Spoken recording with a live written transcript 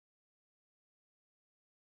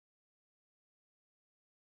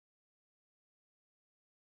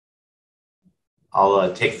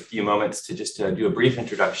I'll take a few moments to just do a brief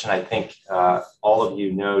introduction. I think all of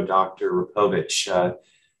you know Dr. Repovic.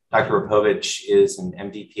 Dr. Repovic is an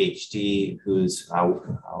MD PhD who's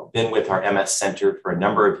been with our MS Center for a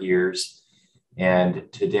number of years,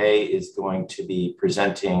 and today is going to be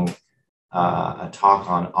presenting a talk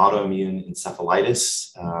on autoimmune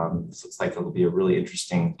encephalitis. This looks like it'll be a really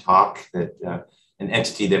interesting talk, that an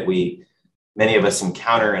entity that many of us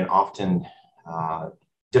encounter and often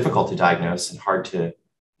difficult to diagnose and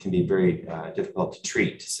can be very difficult to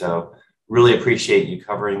treat. So really appreciate you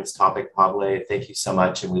covering this topic, Pavel. Thank you so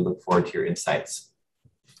much, and we look forward to your insights.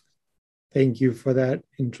 Thank you for that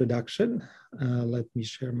introduction. Let me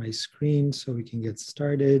share my screen so we can get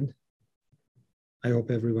started. I hope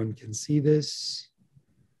everyone can see this.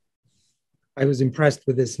 I was impressed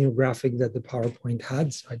with this new graphic that the PowerPoint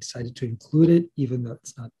had, so I decided to include it, even though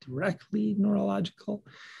it's not directly neurological.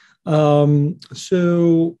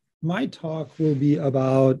 So my talk will be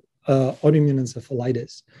about autoimmune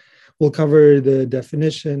encephalitis. We'll cover the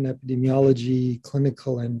definition, epidemiology,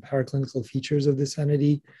 clinical and paraclinical features of this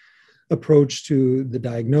entity, approach to the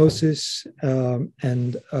diagnosis,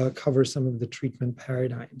 and cover some of the treatment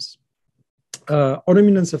paradigms.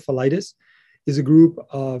 Autoimmune encephalitis is a group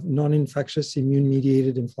of non-infectious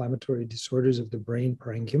immune-mediated inflammatory disorders of the brain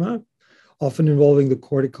parenchyma, often involving the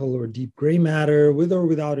cortical or deep gray matter, with or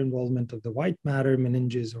without involvement of the white matter,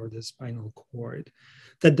 meninges, or the spinal cord.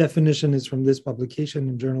 That definition is from this publication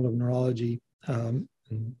in Journal of Neurology and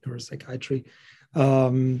Neuropsychiatry,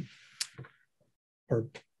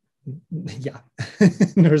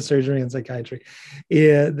 Neurosurgery and Psychiatry,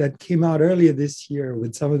 that came out earlier this year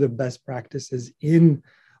with some of the best practices in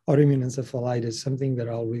autoimmune encephalitis, something that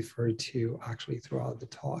I'll refer to actually throughout the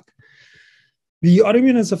talk. The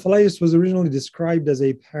autoimmune encephalitis was originally described as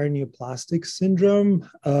a paraneoplastic syndrome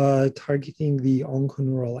targeting the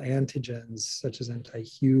onconeural antigens such as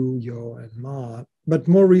anti-Hu, Yo, and Ma. But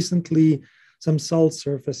more recently, some cell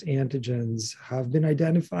surface antigens have been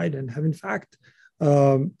identified and have in fact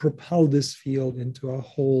propelled this field into a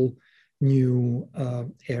whole new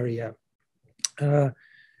area.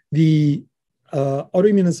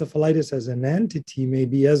 Autoimmune encephalitis as an entity may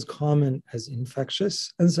be as common as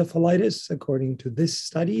infectious encephalitis, according to this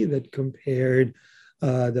study that compared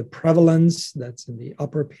the prevalence, that's in the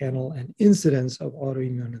upper panel, and incidence of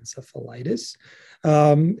autoimmune encephalitis,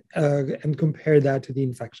 and compared that to the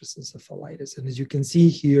infectious encephalitis. And as you can see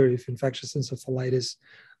here, if infectious encephalitis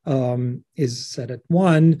is set at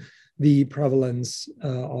 1, the prevalence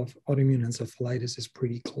of autoimmune encephalitis is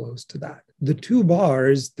pretty close to that. The two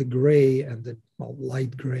bars, the gray and the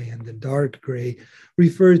light gray and the dark gray,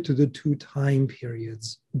 refer to the two time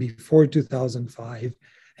periods before 2005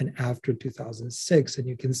 and after 2006. And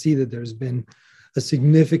you can see that there's been a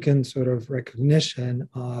significant sort of recognition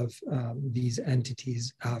of these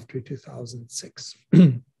entities after 2006.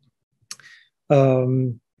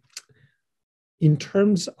 In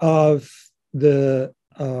terms of the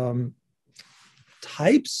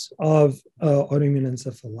types of autoimmune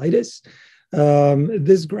encephalitis,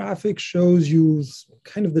 this graphic shows you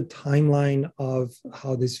kind of the timeline of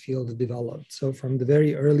how this field developed. So from the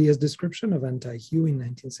very earliest description of anti-Hu in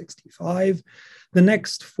 1965, the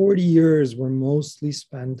next 40 years were mostly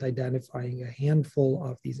spent identifying a handful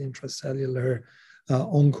of these intracellular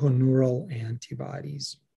onconeural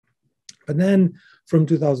antibodies. But then from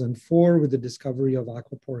 2004, with the discovery of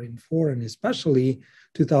aquaporin 4, and especially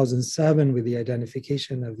 2007 with the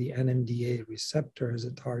identification of the NMDA receptor as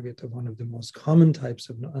a target of one of the most common types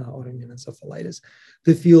of autoimmune encephalitis,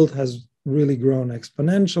 the field has really grown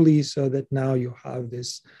exponentially, so that now you have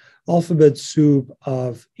this alphabet soup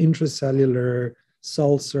of intracellular,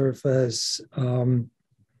 cell surface, and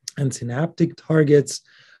synaptic targets,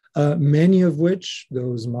 many of which,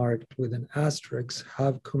 those marked with an asterisk,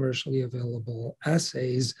 have commercially available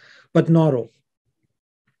assays, but not all.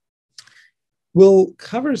 We'll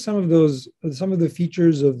cover some of the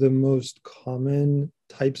features of the most common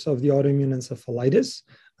types of the autoimmune encephalitis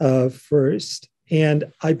first.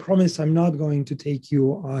 And I promise I'm not going to take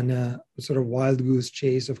you on a sort of wild goose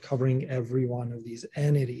chase of covering every one of these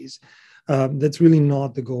entities. That's really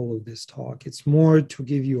not the goal of this talk. It's more to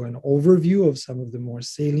give you an overview of some of the more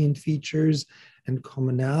salient features and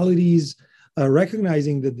commonalities,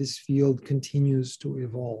 recognizing that this field continues to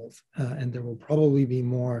evolve, and there will probably be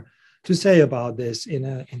more to say about this in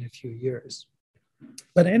a few years.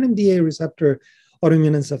 But NMDA receptor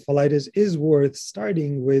autoimmune encephalitis is worth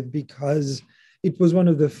starting with because it was one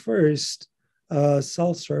of the first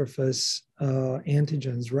cell surface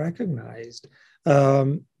antigens recognized,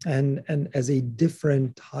 and as a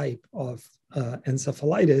different type of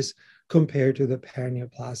encephalitis compared to the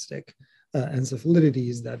paraneoplastic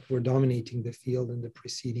encephalitides that were dominating the field in the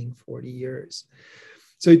preceding 40 years.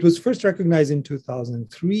 So it was first recognized in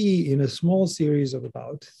 2003 in a small series of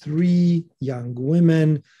about 3 young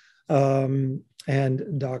women.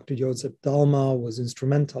 And Dr. Josep Dalma was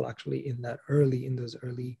instrumental actually in those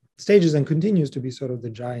early stages and continues to be sort of the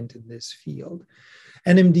giant in this field.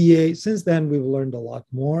 NMDA, since then, we've learned a lot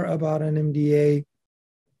more about NMDA.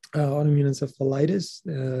 Autoimmune encephalitis,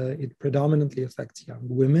 it predominantly affects young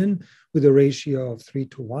women with a ratio of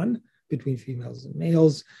 3:1 between females and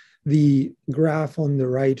males. The graph on the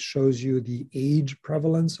right shows you the age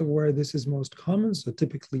prevalence of where this is most common, so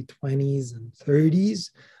typically 20s and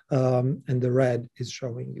 30s, and the red is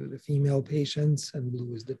showing you the female patients, and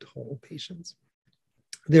blue is the total patients.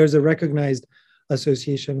 There's a recognized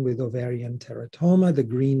association with ovarian teratoma. The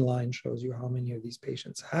green line shows you how many of these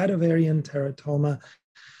patients had ovarian teratoma,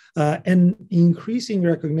 and increasing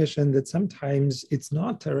recognition that sometimes it's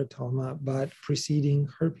not teratoma, but preceding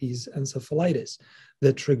herpes encephalitis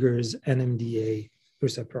that triggers NMDA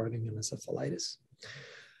receptor autoimmune encephalitis.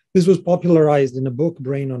 This was popularized in a book,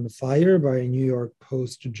 Brain on Fire, by a New York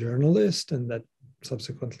Post journalist, and that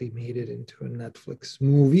subsequently made it into a Netflix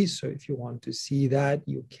movie. So if you want to see that,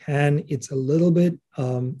 you can. It's a little bit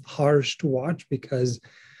harsh to watch because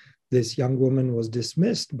this young woman was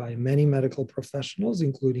dismissed by many medical professionals,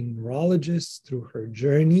 including neurologists, through her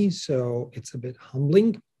journey. So it's a bit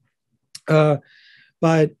humbling.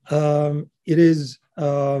 But it is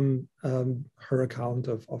her account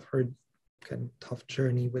of her kind of tough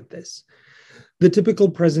journey with this. The typical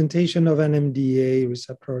presentation of NMDA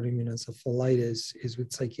receptor autoimmune encephalitis is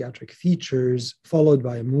with psychiatric features, followed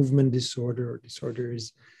by a movement disorder or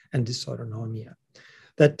disorders and dysautonomia.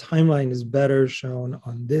 That timeline is better shown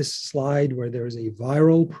on this slide, where there is a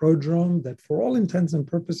viral prodrome that for all intents and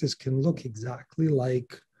purposes can look exactly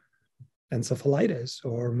like encephalitis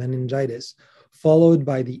or meningitis, followed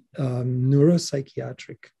by the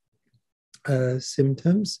neuropsychiatric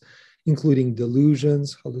symptoms, including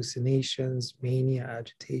delusions, hallucinations, mania,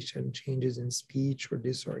 agitation, changes in speech or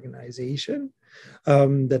disorganization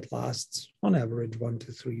that lasts on average 1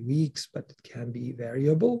 to 3 weeks, but it can be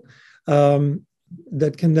variable.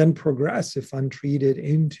 That can then progress, if untreated,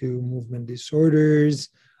 into movement disorders,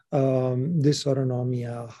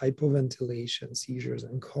 dysautonomia, hypoventilation, seizures,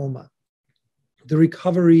 and coma. The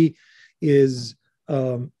recovery is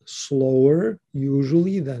slower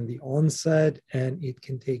usually than the onset, and it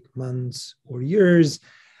can take months or years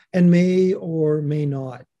and may or may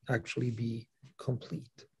not actually be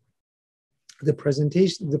complete. The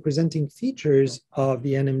presenting features of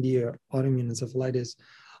the NMDA autoimmune encephalitis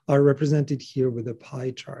are represented here with a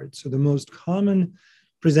pie chart. So the most common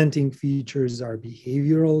presenting features are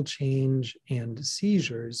behavioral change and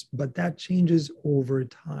seizures, but that changes over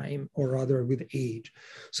time, or rather with age.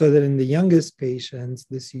 So that in the youngest patients,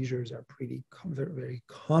 the seizures are very, very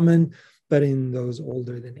common, but in those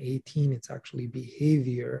older than 18, it's actually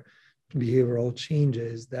behavioral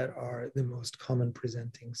changes that are the most common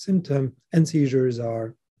presenting symptom, and seizures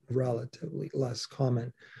are relatively less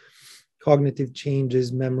common. Cognitive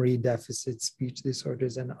changes, memory deficits, speech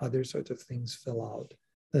disorders, and other sorts of things fill out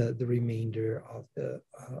the remainder of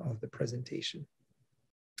the presentation.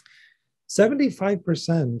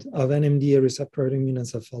 75% of NMDA receptor autoimmune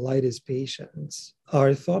encephalitis patients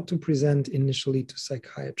are thought to present initially to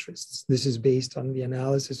psychiatrists. This is based on the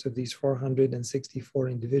analysis of these 464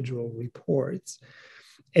 individual reports,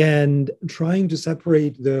 and trying to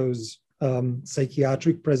separate those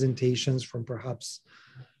psychiatric presentations from perhaps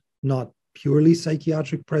not purely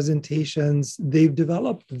psychiatric presentations. They've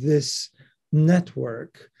developed this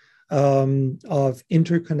network of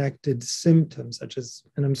interconnected symptoms, such as,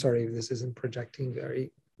 and I'm sorry if this isn't projecting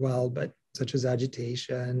very well, but such as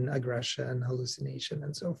agitation, aggression, hallucination,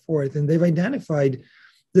 and so forth. And they've identified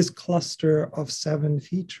this cluster of 7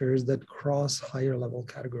 features that cross higher level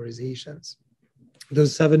categorizations.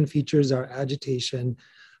 Those 7 features are agitation,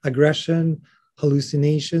 aggression,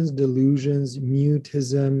 hallucinations, delusions,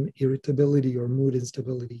 mutism, irritability or mood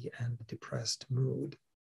instability, and depressed mood.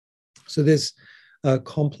 So this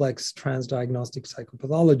complex transdiagnostic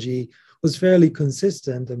psychopathology was fairly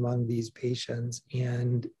consistent among these patients,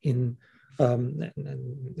 and in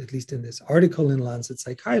at least in this article in Lancet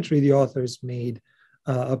Psychiatry, the authors made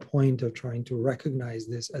a point of trying to recognize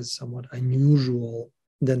this as somewhat unusual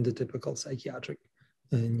than the typical psychiatric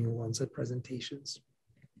new onset presentations.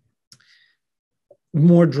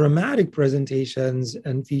 More dramatic presentations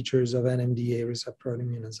and features of NMDA receptor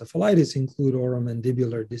autoimmune encephalitis include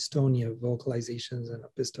oromandibular dystonia, vocalizations, and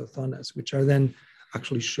opisthotonus, which are then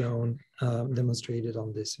actually shown, demonstrated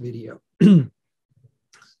on this video.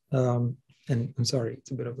 And I'm sorry,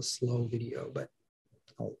 it's a bit of a slow video, but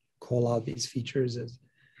I'll call out these features as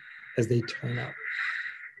they turn up.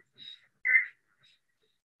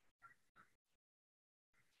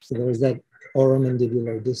 So there was that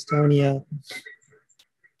oromandibular dystonia.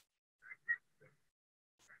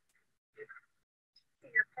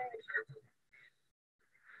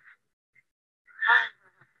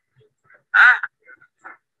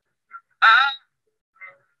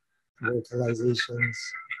 Vocalizations.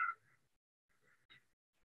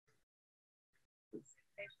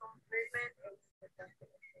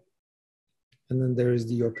 And then there is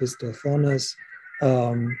the opisthothonus,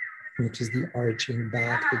 which is the arching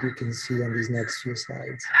back that you can see on these next few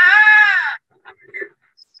slides.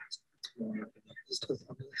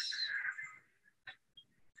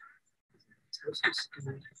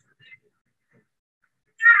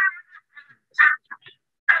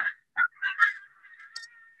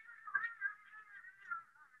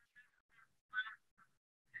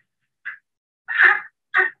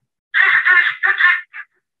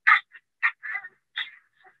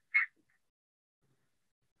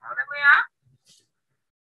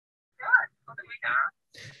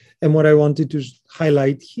 And what I wanted to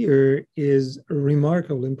highlight here is a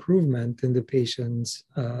remarkable improvement in the patient's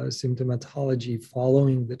symptomatology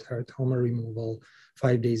following the teratoma removal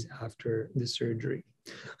 5 days after the surgery.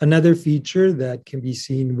 Another feature that can be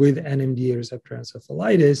seen with NMDA receptor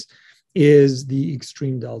encephalitis is the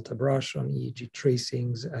extreme delta brush on EEG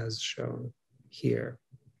tracings as shown here.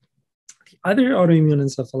 The other autoimmune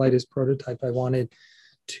encephalitis prototype I wanted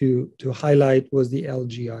to highlight was the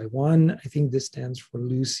LGI1. I think this stands for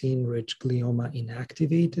leucine-rich glioma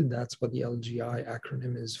inactivated. That's what the LGI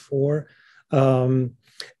acronym is for.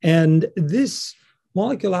 And this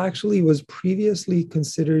molecule actually was previously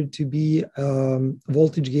considered to be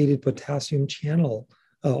voltage-gated potassium channel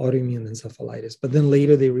autoimmune encephalitis. But then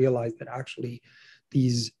later they realized that actually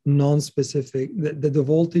these non-specific, the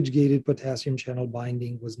voltage-gated potassium channel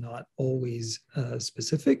binding was not always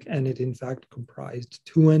specific, and it in fact comprised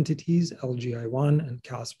two entities, LGI1 and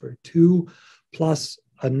Casper2, plus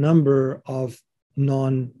a number of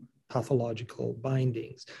non-pathological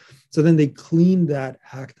bindings. So then they cleaned that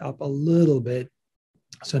act up a little bit.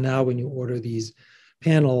 So now when you order these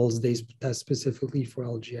panels, they test specifically for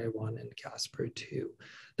LGI1 and Casper2.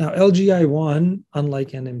 Now, LGI1,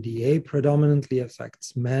 unlike NMDA, predominantly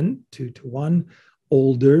affects men, 2-to-1,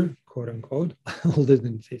 older, quote unquote, older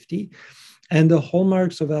than 50. And the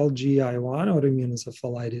hallmarks of LGI1, autoimmune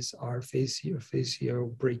encephalitis, are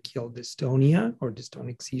faciobrachial dystonia or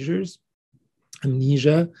dystonic seizures,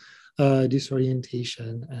 amnesia,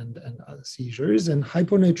 disorientation, and other seizures. And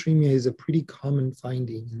hyponatremia is a pretty common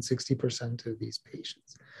finding in 60% of these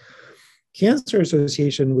patients. Cancer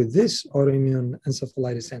association with this autoimmune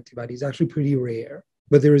encephalitis antibody is actually pretty rare,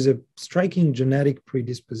 but there is a striking genetic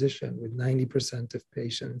predisposition with 90% of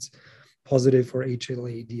patients positive for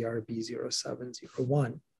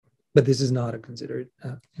HLA-DRB0701. But this is not considered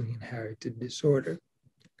an inherited disorder.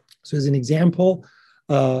 So as an example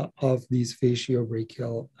of these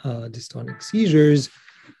faciobrachial dystonic seizures,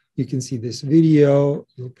 you can see this video.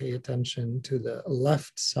 You'll pay attention to the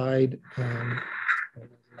left side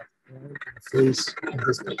face of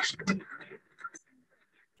this patient.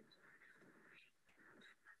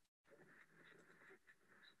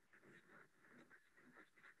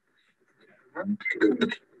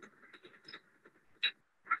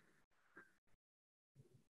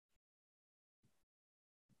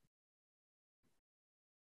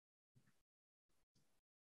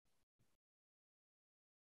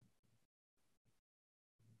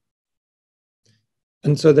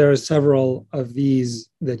 And so there are several of these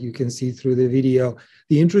that you can see through the video.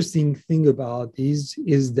 The interesting thing about these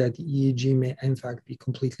is that the EEG may in fact be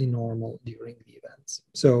completely normal during the events.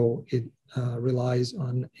 So it relies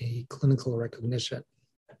on a clinical recognition,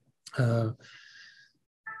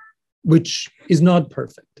 which is not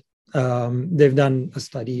perfect. They've done a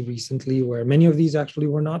study recently where many of these actually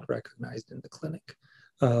were not recognized in the clinic.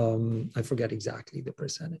 I forget exactly the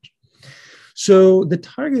percentage. So the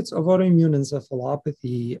targets of autoimmune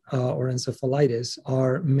encephalopathy or encephalitis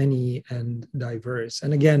are many and diverse.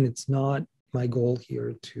 And again, it's not my goal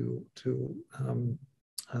here to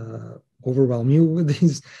overwhelm you with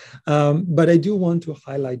these, but I do want to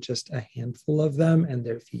highlight just a handful of them and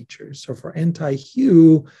their features. So for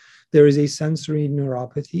anti-Hu, there is a sensory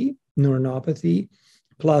neuropathy,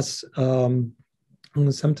 plus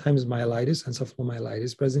sometimes myelitis,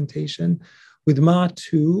 encephalomyelitis presentation. With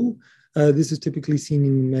MA2, this is typically seen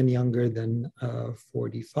in men younger than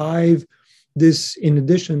 45. This, in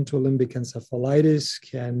addition to limbic encephalitis,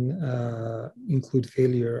 can include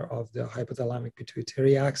failure of the hypothalamic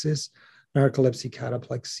pituitary axis, narcolepsy,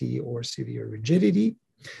 cataplexy, or severe rigidity.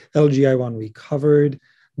 LGI1 we covered.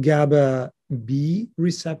 GABA B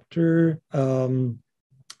receptor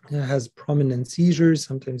has prominent seizures.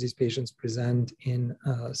 Sometimes these patients present in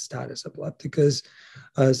status epilepticus.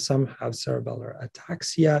 Some have cerebellar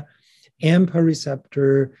ataxia. AMPA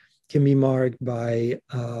receptor can be marked by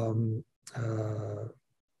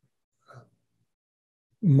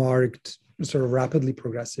marked sort of rapidly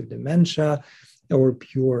progressive dementia or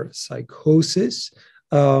pure psychosis.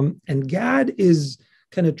 And GAD is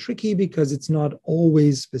kind of tricky because it's not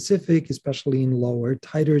always specific, especially in lower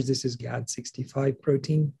titers. This is GAD65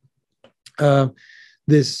 protein. And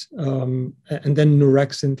then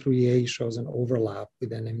Norexin 3A shows an overlap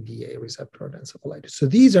with NMDA receptor encephalitis. So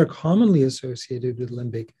these are commonly associated with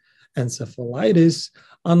limbic encephalitis,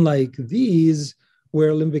 unlike these,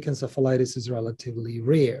 where limbic encephalitis is relatively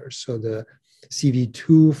rare. So the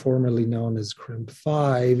CV2, formerly known as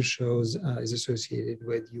CRIMP5, shows is associated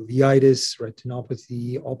with uveitis,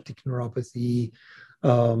 retinopathy, optic neuropathy,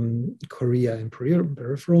 chorea and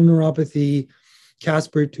peripheral neuropathy.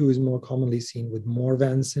 Caspr2 is more commonly seen with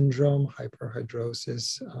Morvan syndrome,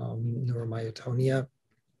 hyperhidrosis, neuromyotonia,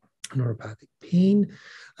 neuropathic pain.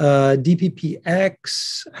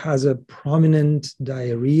 DPPX has a prominent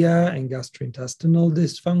diarrhea and gastrointestinal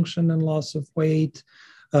dysfunction and loss of weight,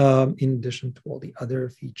 in addition to all the other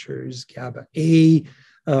features. GABA-A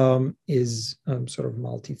is sort of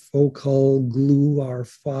multifocal.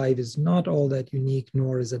 GLU-R5 is not all that unique,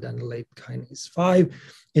 nor is adenylate kinase 5.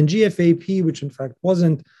 And GFAP, which in fact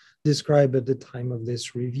wasn't described at the time of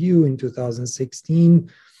this review in 2016,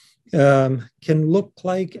 can look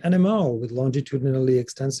like NMO with longitudinally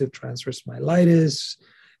extensive transverse myelitis,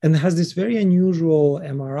 and has this very unusual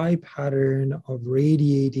MRI pattern of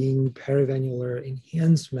radiating perivenular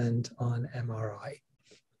enhancement on MRI.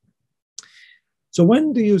 So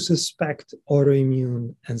when do you suspect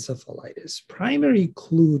autoimmune encephalitis? Primary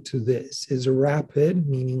clue to this is rapid,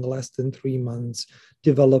 meaning less than 3 months,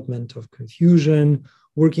 development of confusion,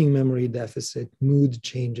 working memory deficit, mood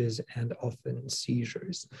changes, and often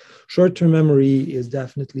seizures. Short-term memory is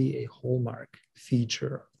definitely a hallmark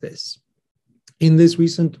feature of this. In this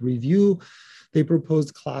recent review, they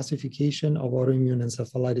proposed classification of autoimmune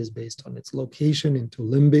encephalitis based on its location into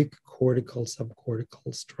limbic, cortical, subcortical,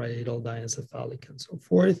 striatal, diencephalic, and so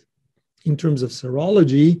forth. In terms of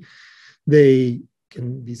serology, they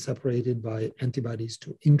can be separated by antibodies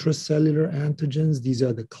to intracellular antigens. These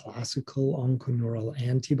are the classical onconeural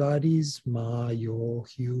antibodies, Ma, Yo,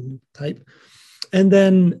 Hu type. And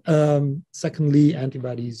then secondly,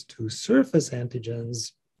 antibodies to surface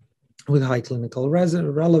antigens with high clinical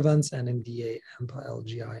relevance, NMDA, AMPA,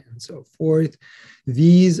 LGI, and so forth.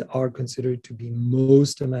 These are considered to be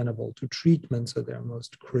most amenable to treatment, so they're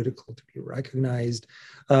most critical to be recognized.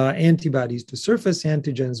 Antibodies to surface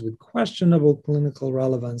antigens with questionable clinical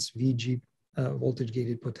relevance, VG,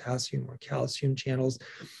 voltage-gated potassium or calcium channels.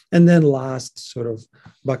 And then last sort of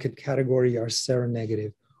bucket category are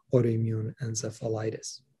seronegative autoimmune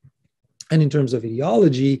encephalitis. And in terms of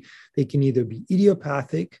etiology, they can either be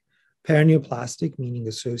idiopathic, paraneoplastic, meaning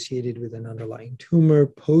associated with an underlying tumor,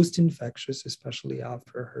 post-infectious, especially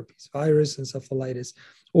after herpes virus encephalitis,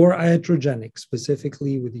 or iatrogenic,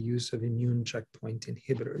 specifically with the use of immune checkpoint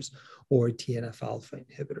inhibitors or TNF-alpha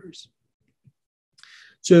inhibitors.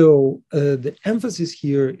 So the emphasis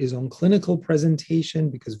here is on clinical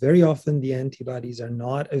presentation because very often the antibodies are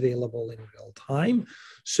not available in real time.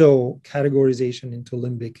 So categorization into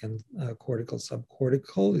limbic and cortical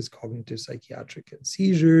subcortical is cognitive, psychiatric, and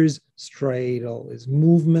seizures. Striatal is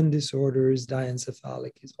movement disorders.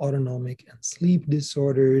 Diencephalic is autonomic and sleep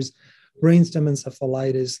disorders. Brainstem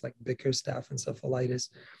encephalitis, like Bickerstaff encephalitis,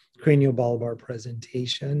 craniobulbar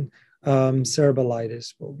presentation.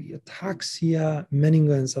 Cerebellitis will be ataxia.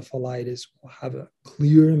 Meningoencephalitis will have a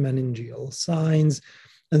clear meningeal signs.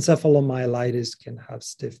 Encephalomyelitis can have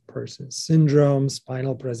stiff person syndrome,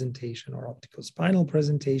 spinal presentation, or optical spinal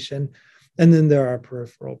presentation. And then there are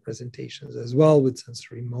peripheral presentations as well with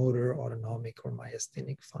sensory motor, autonomic, or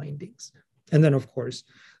myasthenic findings. And then, of course,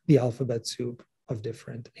 the alphabet soup of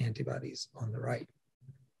different antibodies on the right.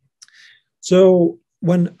 So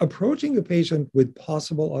when approaching a patient with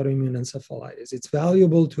possible autoimmune encephalitis, it's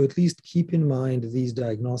valuable to at least keep in mind these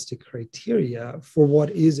diagnostic criteria for what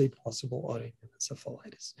is a possible autoimmune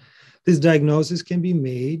encephalitis. This diagnosis can be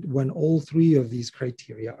made when all three of these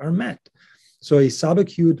criteria are met. So a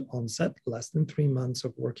subacute onset, less than 3 months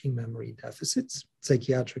of working memory deficits,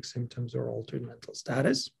 psychiatric symptoms or altered mental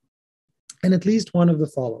status, and at least one of the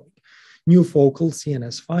following: new focal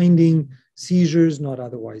CNS finding, seizures not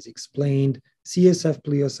otherwise explained, CSF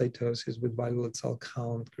pleocytosis with violet cell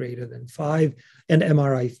count greater than 5, and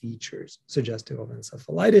MRI features suggestive of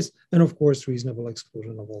encephalitis, and of course, reasonable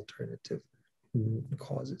exclusion of alternative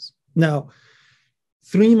causes. Now,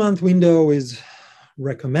 3-month window is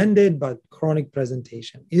recommended, but chronic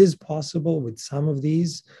presentation is possible with some of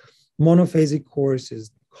these. Monophasic course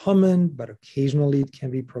is common, but occasionally it can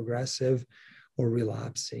be progressive or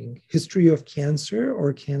relapsing. History of cancer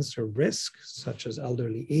or cancer risk, such as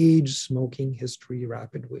elderly age, smoking history,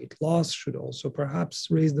 rapid weight loss, should also perhaps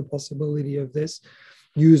raise the possibility of this.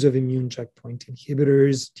 Use of immune checkpoint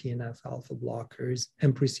inhibitors, TNF alpha blockers,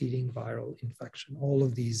 and preceding viral infection. All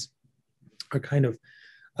of these are kind of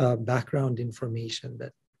background information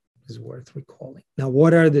that is worth recalling. Now,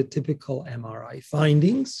 what are the typical MRI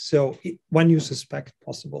findings? So when you suspect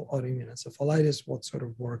possible autoimmune encephalitis, what sort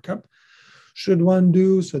of workup should one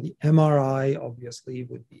do? So the MRI obviously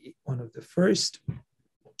would be one of the first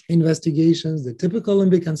investigations. The typical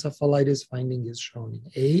limbic encephalitis finding is shown in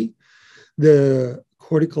A. The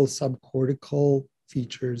cortical subcortical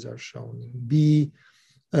features are shown in B.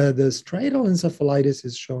 The striatal encephalitis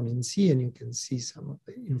is shown in C, and you can see some of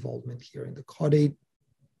the involvement here in the caudate.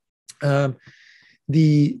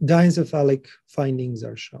 The diencephalic findings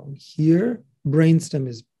are shown here. Brainstem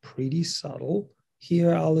is pretty subtle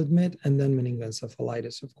here, I'll admit, and then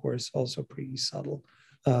meningoencephalitis, of course, also pretty subtle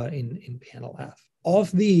in panel F.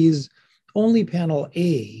 Of these, only panel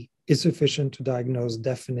A is sufficient to diagnose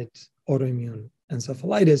definite autoimmune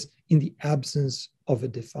encephalitis in the absence of a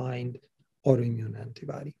defined autoimmune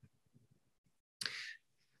antibody.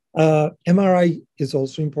 MRI is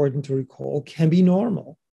also important to recall, can be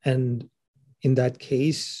normal. And in that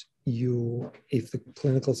case, if the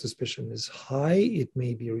clinical suspicion is high, it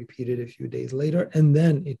may be repeated a few days later, and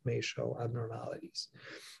then it may show abnormalities.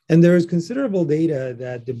 And there is considerable data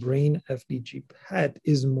that the brain FDG PET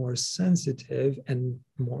is more sensitive and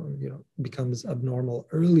more, becomes abnormal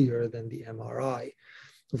earlier than the MRI.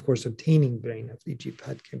 Of course, obtaining brain FDG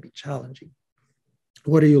PET can be challenging.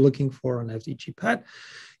 What are you looking for on FDG PET?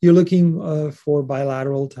 You're looking for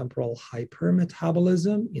bilateral temporal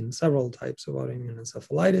hypermetabolism in several types of autoimmune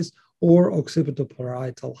encephalitis, or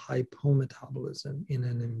occipitoparietal hypometabolism in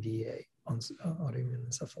an MDA on autoimmune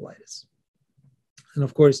encephalitis. And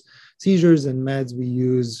of course, seizures and meds we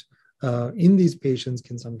use in these patients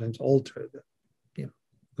can sometimes alter the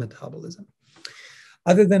metabolism.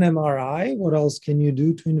 Other than MRI, what else can you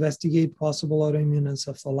do to investigate possible autoimmune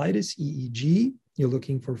encephalitis? EEG. You're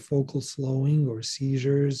looking for focal slowing or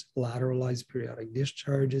seizures, lateralized periodic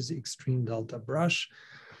discharges, extreme delta brush,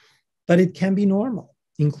 but it can be normal,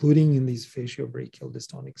 including in these faciobrachial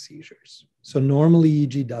dystonic seizures. So normally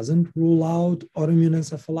EEG doesn't rule out autoimmune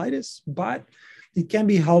encephalitis, but it can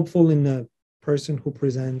be helpful in a person who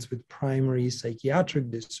presents with primary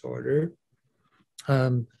psychiatric disorder.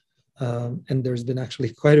 And there's been actually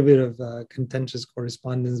quite a bit of contentious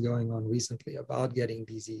correspondence going on recently about getting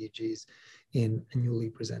these EEGs in newly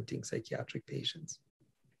presenting psychiatric patients.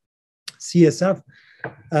 CSF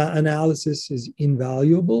analysis is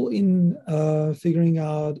invaluable in figuring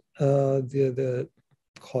out the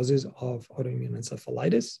causes of autoimmune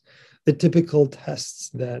encephalitis. The typical tests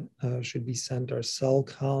that should be sent are cell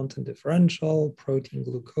count and differential, protein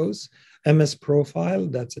glucose, MS profile,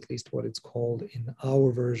 that's at least what it's called in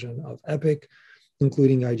our version of EPIC,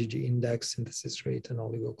 including IgG index, synthesis rate, and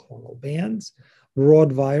oligoclonal bands.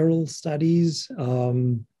 Broad viral studies,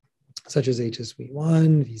 such as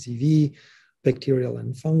HSV1, VZV, bacterial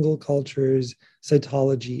and fungal cultures,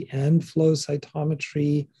 cytology and flow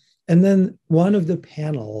cytometry, and then one of the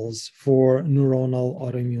panels for neuronal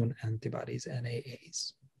autoimmune antibodies,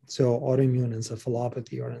 NAAs. So autoimmune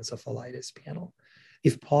encephalopathy or encephalitis panel.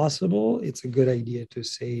 If possible, it's a good idea to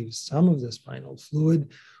save some of the spinal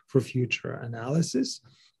fluid for future analysis.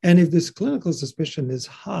 And if this clinical suspicion is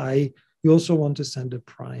high, you also want to send a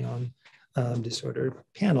prion disorder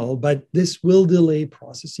panel, but this will delay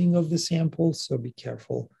processing of the sample, so be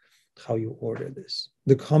careful how you order this.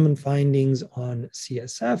 The common findings on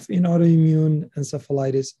CSF in autoimmune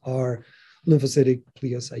encephalitis are lymphocytic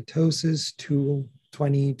pleocytosis,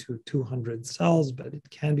 20 to 200 cells, but it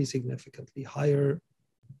can be significantly higher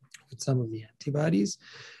with some of the antibodies,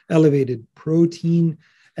 elevated protein,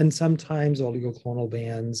 and sometimes oligoclonal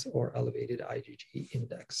bands or elevated IgG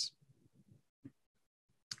index.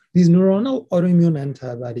 These neuronal autoimmune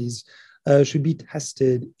antibodies should be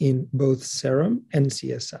tested in both serum and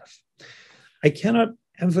CSF. I cannot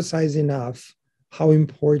emphasize enough how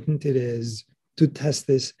important it is to test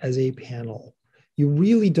this as a panel. You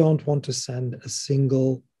really don't want to send a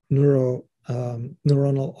single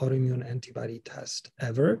neuronal autoimmune antibody test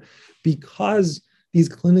ever, because these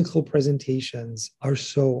clinical presentations are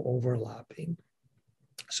so overlapping.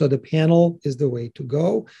 So the panel is the way to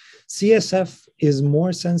go. CSF is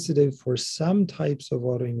more sensitive for some types of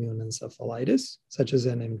autoimmune encephalitis, such as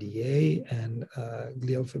NMDA and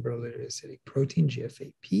glial fibrillary acidic protein,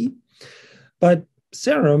 GFAP. But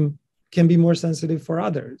serum can be more sensitive for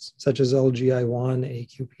others, such as LGI1,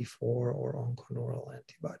 AQP4, or onconeural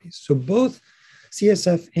antibodies. So both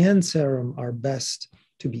CSF and serum are best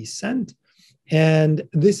to be sent. And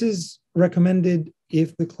this is recommended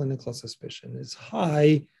if the clinical suspicion is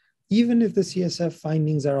high, even if the CSF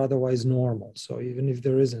findings are otherwise normal. So even if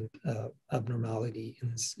there isn't abnormality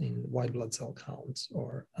in white blood cell counts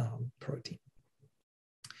or protein.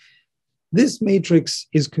 This matrix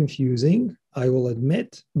is confusing, I will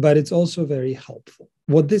admit, but it's also very helpful.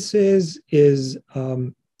 What this is a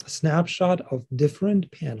snapshot of different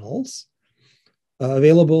panels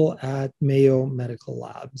available at Mayo Medical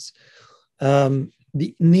Labs.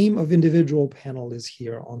 The name of individual panel is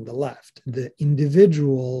here on the left. The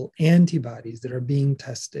individual antibodies that are being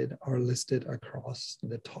tested are listed across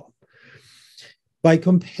the top. By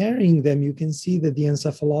comparing them, you can see that the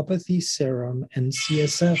encephalopathy serum and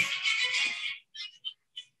CSF,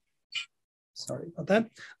 sorry about that,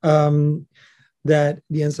 that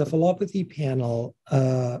the encephalopathy panel,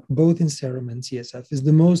 both in serum and CSF, is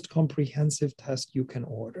the most comprehensive test you can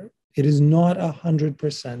order. It is not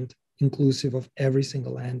 100% inclusive of every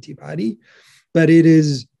single antibody, but it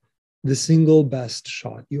is the single best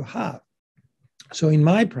shot you have. So in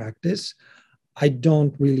my practice, I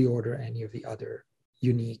don't really order any of the other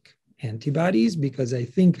unique antibodies because I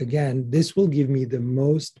think, again, this will give me the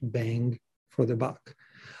most bang for the buck.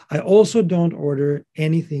 I also don't order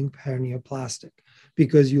anything paraneoplastic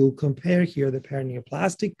because you'll compare here the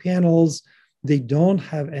paraneoplastic panels. They don't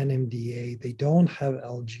have NMDA, they don't have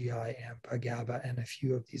LGI, AMPA, GABA, and a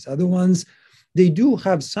few of these other ones. They do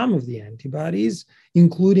have some of the antibodies,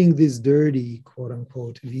 including this dirty, quote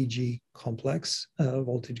unquote, VG complex,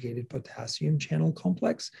 voltage-gated potassium channel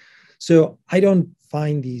complex. So I don't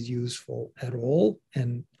find these useful at all.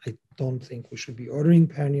 And I don't think we should be ordering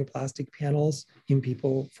paraneoplastic panels in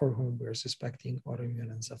people for whom we're suspecting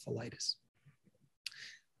autoimmune encephalitis.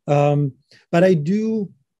 But I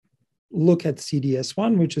do look at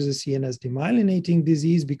CDS1, which is a CNS demyelinating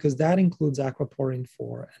disease, because that includes aquaporin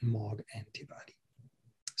 4 and MOG antibody.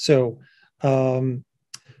 So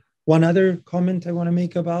one other comment I want to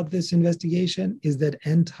make about this investigation is that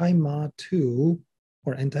anti-MA2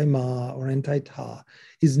 or anti-MA or anti-Ta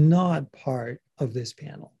is not part of this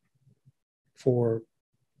panel for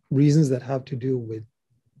reasons that have to do with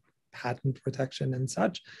patent protection and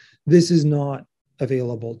such. This is not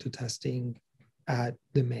available to testing at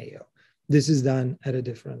the Mayo. This is done at a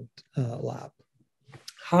different lab.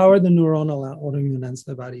 How are the neuronal autoimmune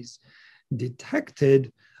antibodies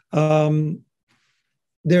detected?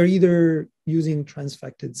 They're either using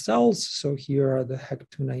transfected cells. So here are the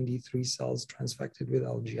HEC293 cells transfected with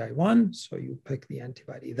LGI1. So you pick the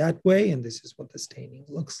antibody that way, and this is what the staining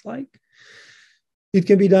looks like. It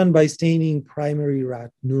can be done by staining primary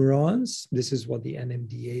rat neurons. This is what the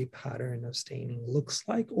NMDA pattern of staining looks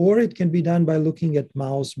like. Or it can be done by looking at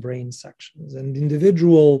mouse brain sections and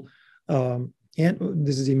individual, and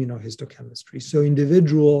this is immunohistochemistry. So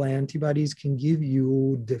individual antibodies can give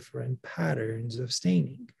you different patterns of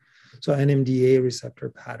staining. So NMDA receptor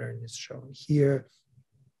pattern is shown here.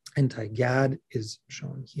 Anti-GAD is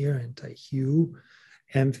shown here, anti-HU,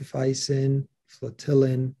 amphiphysin,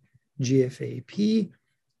 flotillin, GFAP.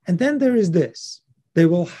 And then there is this. They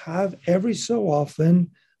will have every so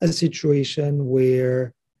often a situation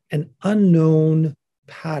where an unknown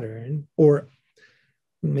pattern, or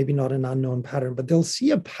maybe not an unknown pattern, but they'll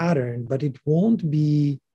see a pattern, but it won't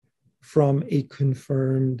be from a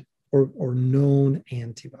confirmed or known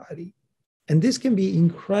antibody. And this can be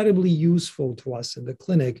incredibly useful to us in the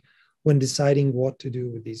clinic when deciding what to do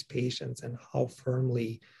with these patients and how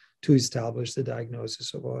firmly to establish the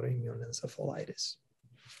diagnosis of autoimmune encephalitis.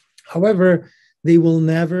 However, they will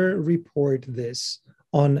never report this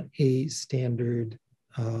on a standard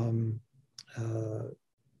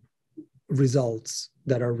results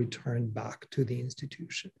that are returned back to the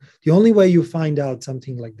institution. The only way you find out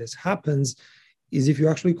something like this happens is if you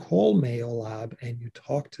actually call Mayo Lab and you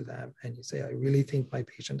talk to them and you say, I really think my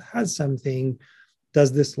patient has something.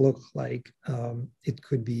 Does this look like it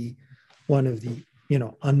could be one of the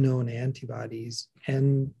unknown antibodies?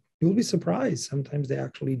 And you'll be surprised. Sometimes they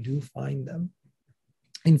actually do find them.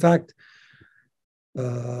 In fact,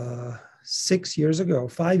 5 years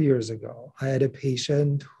ago, I had a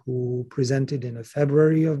patient who presented in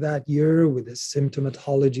February of that year with a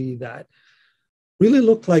symptomatology that really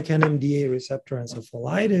looked like NMDA receptor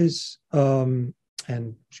encephalitis.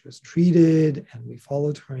 And she was treated and we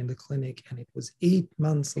followed her in the clinic. And it was 8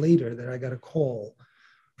 months later that I got a call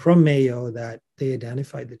from Mayo that they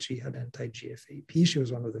identified that she had anti-GFAP. She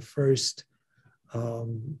was one of the first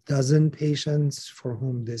dozen patients for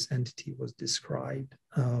whom this entity was described.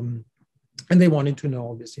 And they wanted to know,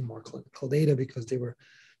 obviously, more clinical data because they were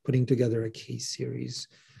putting together a case series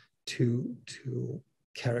to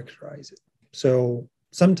characterize it. So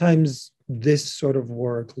sometimes this sort of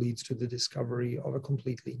work leads to the discovery of a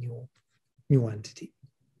completely new entity.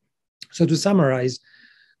 So to summarize,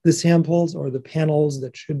 the samples or the panels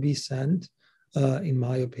that should be sent, in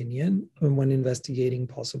my opinion, when investigating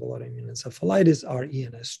possible autoimmune encephalitis are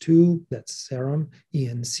ENS2, that's serum,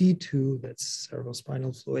 ENC2, that's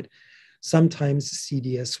cerebrospinal fluid, sometimes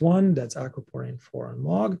CDS1, that's aquaporin 4 and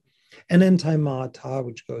MOG, and anti-MATA,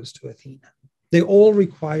 which goes to Athena. They all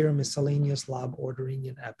require miscellaneous lab ordering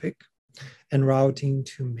in EPIC and routing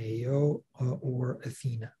to Mayo or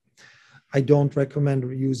Athena. I don't recommend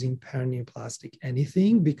using paraneoplastic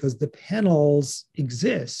anything because the panels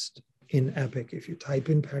exist in EPIC. If you type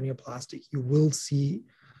in paraneoplastic, you will see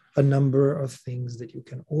a number of things that you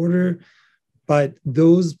can order, but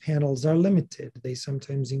those panels are limited. They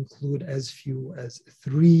sometimes include as few as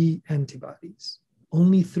 3 antibodies,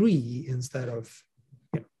 only 3 instead of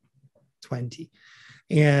 20.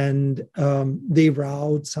 And they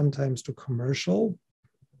route sometimes to commercial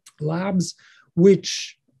labs,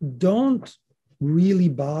 which don't really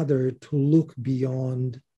bother to look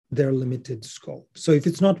beyond their limited scope. So if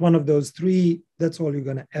it's not one of those 3, that's all you're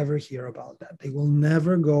going to ever hear about that. They will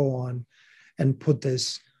never go on and put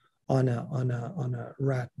this on a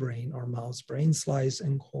rat brain or mouse brain slice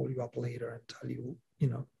and call you up later and tell you,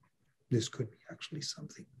 this could be actually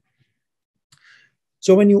something.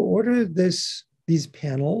 So when you order these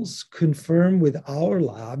panels, confirm with our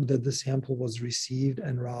lab that the sample was received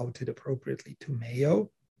and routed appropriately to Mayo.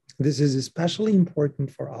 This is especially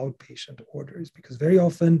important for outpatient orders because very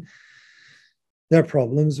often there are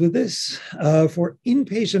problems with this. For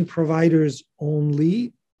inpatient providers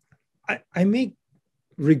only, I may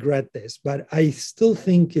regret this, but I still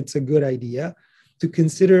think it's a good idea to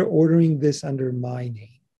consider ordering this under my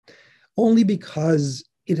name, only because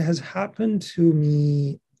it has happened to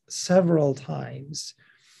me several times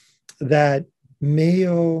that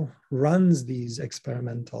Mayo runs these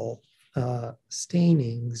experimental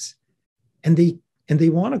stainings and they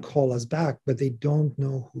want to call us back, but they don't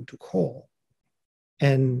know who to call.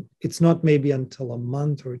 And it's not maybe until a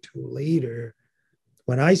month or 2 later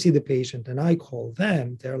when I see the patient and I call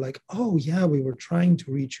them, they're like, oh yeah, we were trying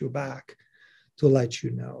to reach you back to let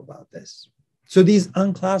you know about this. So these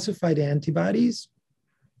unclassified antibodies,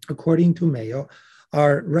 according to Mayo,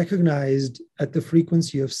 are recognized at the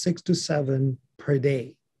frequency of 6 to 7 per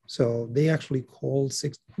day. So they actually call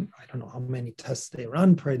 6, I don't know how many tests they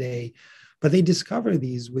run per day, but they discover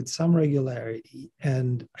these with some regularity,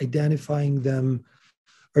 and identifying them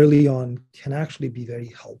early on can actually be very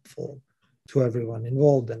helpful to everyone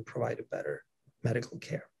involved and provide a better medical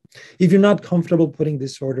care. If you're not comfortable putting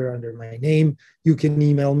this order under my name, you can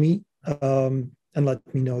email me and let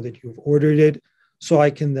me know that you've ordered it so I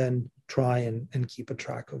can then try and keep a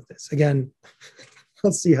track of this. Again,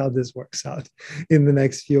 I'll see how this works out in the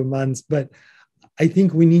next few months, but I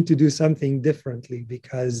think we need to do something differently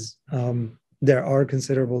because there are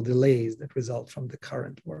considerable delays that result from the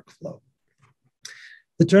current workflow.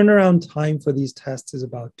 The turnaround time for these tests is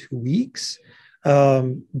about 2 weeks.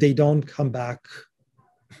 They don't come back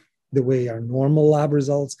the way our normal lab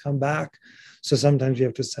results come back. So sometimes you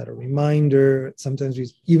have to set a reminder. Sometimes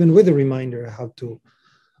even with a reminder, have to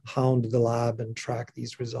hound the lab and track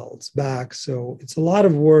these results back. So it's a lot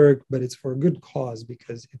of work, but it's for a good cause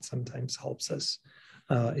because it sometimes helps us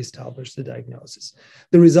establish the diagnosis.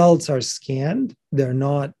 The results are scanned. They're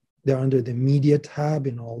under the media tab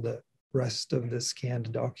in all the rest of the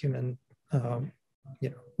scanned document,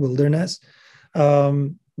 wilderness,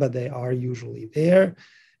 but they are usually there.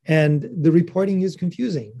 And the reporting is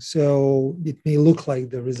confusing. So it may look like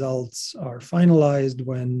the results are finalized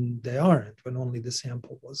when they aren't, when only the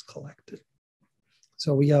sample was collected.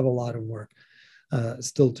 So we have a lot of work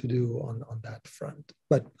still to do on that front.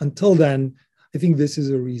 But until then, I think this is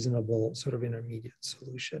a reasonable sort of intermediate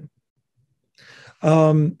solution.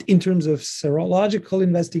 In terms of serological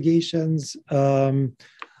investigations,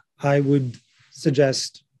 I would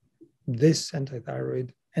suggest this antithyroid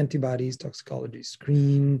antibodies toxicology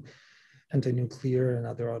screen antinuclear and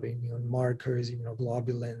other autoimmune markers,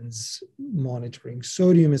 immunoglobulins, monitoring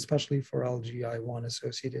sodium, especially for LGI1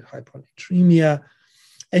 associated hyponatremia.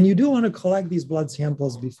 And you do want to collect these blood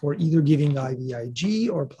samples before either giving IVIG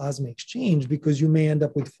or plasma exchange, because you may end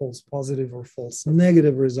up with false positive or false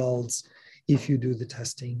negative results if you do the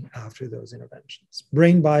testing after those interventions.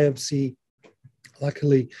 Brain biopsy,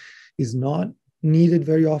 luckily, is not needed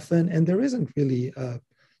very often, and there isn't really a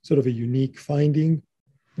sort of a unique finding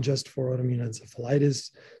just for autoimmune encephalitis.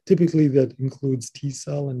 Typically, that includes T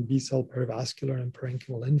cell and B cell perivascular and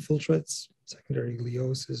parenchymal infiltrates, secondary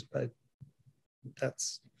gliosis, but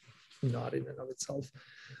that's not in and of itself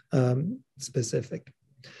specific.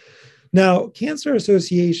 Now, cancer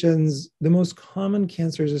associations, the most common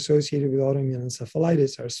cancers associated with autoimmune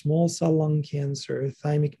encephalitis are small cell lung cancer,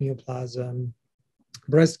 thymic neoplasm,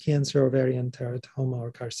 breast cancer, ovarian teratoma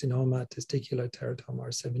or carcinoma, testicular teratoma or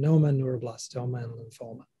seminoma, neuroblastoma, and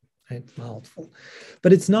lymphoma. Right? Mouthful.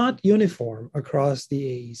 But it's not uniform across the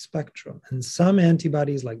AE spectrum. And some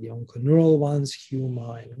antibodies, like the onconeural ones,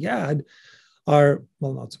 HUMA and GAD, are,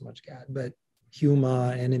 well, not so much GAD, but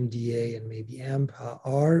HUMA, NMDA, and maybe AMPA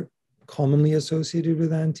are commonly associated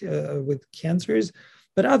with cancers,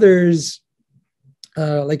 but others,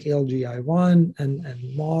 like LGI1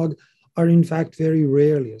 and MOG, are in fact very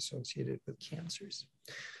rarely associated with cancers.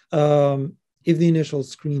 If the initial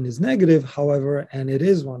screen is negative, however, and it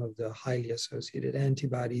is one of the highly associated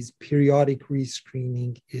antibodies, periodic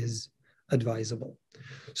rescreening is advisable.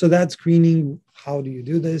 So that screening, how do you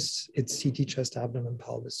do this? It's CT chest, abdomen,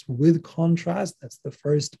 pelvis with contrast. That's the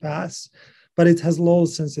first pass, but it has low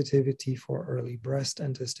sensitivity for early breast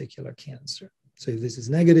and testicular cancer. So if this is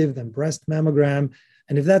negative, then breast mammogram.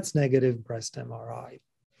 And if that's negative, breast MRI.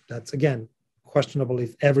 That's, again, questionable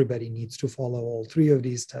if everybody needs to follow all three of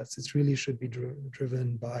these tests. It really should be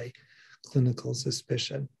driven by clinical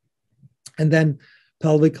suspicion. And then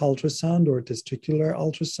pelvic ultrasound or testicular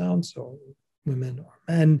ultrasound, so women or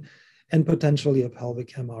men, and potentially a pelvic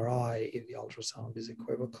MRI if the ultrasound is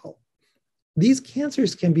equivocal. These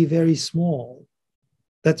cancers can be very small.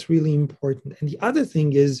 That's really important. And the other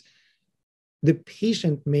thing is the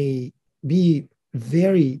patient may be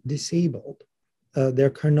very disabled. Their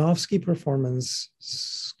Karnofsky performance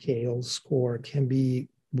scale score can be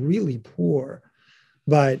really poor.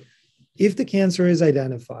 But if the cancer is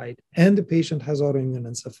identified and the patient has autoimmune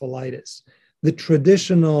encephalitis, the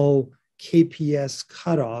traditional KPS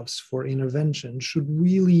cutoffs for intervention should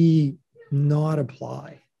really not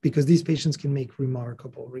apply, because these patients can make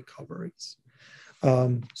remarkable recoveries.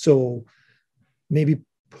 So maybe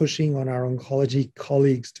pushing on our oncology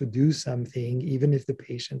colleagues to do something, even if the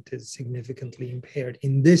patient is significantly impaired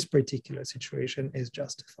in this particular situation, is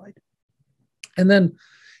justified. And then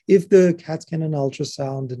if the CAT scan and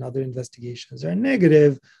ultrasound and other investigations are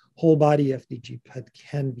negative, whole body FDG PET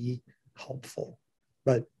can be helpful.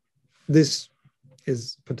 But this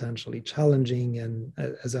is potentially challenging, and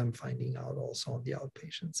as I'm finding out also on the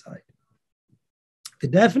outpatient side. The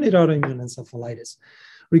definite autoimmune encephalitis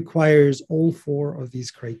requires all four of these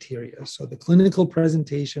criteria. So the clinical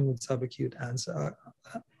presentation with subacute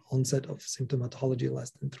onset of symptomatology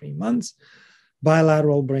less than 3 months,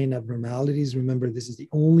 bilateral brain abnormalities. Remember, this is the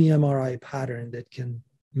only MRI pattern that can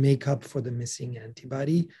make up for the missing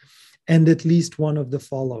antibody, and at least one of the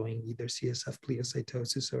following, either CSF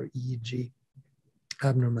pleocytosis or EEG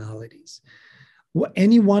abnormalities.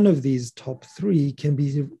 Any one of these top three can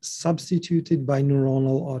be substituted by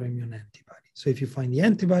neuronal autoimmune antibody. So if you find the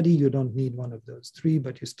antibody, you don't need one of those three,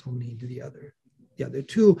 but you still need the other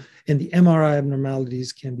two. And the MRI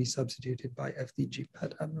abnormalities can be substituted by FDG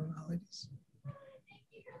PET abnormalities.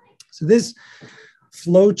 So this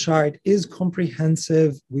flow chart is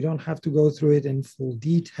comprehensive. We don't have to go through it in full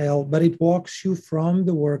detail, but it walks you from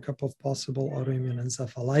the workup of possible autoimmune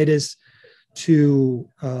encephalitis to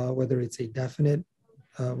whether it's a definite,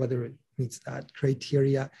 whether it meets that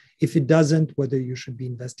criteria. If it doesn't, whether you should be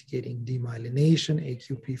investigating demyelination,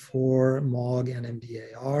 AQP4, MOG, and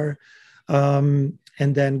MDAR,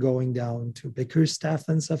 and then going down to Bickerstaff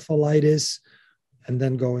encephalitis, and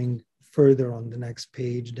then going further on the next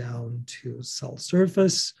page down to cell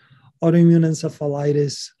surface autoimmune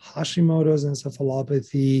encephalitis, Hashimoto's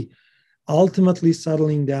encephalopathy, ultimately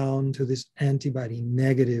settling down to this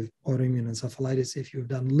antibody-negative autoimmune encephalitis. If you've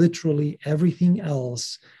done literally everything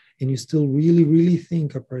else and you still really, really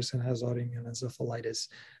think a person has autoimmune encephalitis,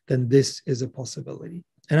 then this is a possibility.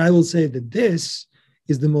 And I will say that this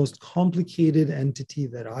is the most complicated entity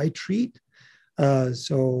that I treat.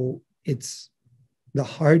 So it's the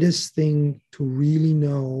hardest thing to really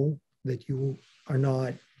know that you are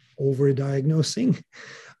not overdiagnosing,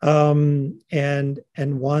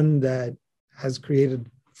 and one that has created,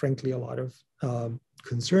 frankly, a lot of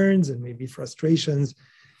concerns and maybe frustrations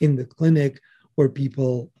in the clinic, where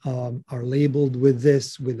people are labeled with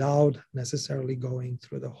this without necessarily going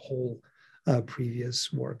through the whole previous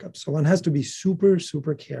workup. So one has to be super,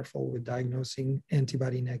 super careful with diagnosing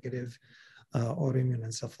antibody negative autoimmune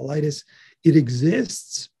encephalitis. It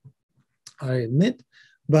exists, I admit,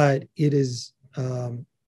 but it is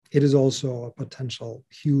also a potential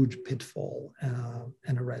huge pitfall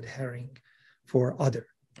and a red herring for other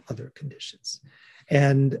conditions.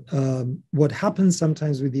 And what happens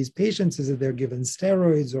sometimes with these patients is that they're given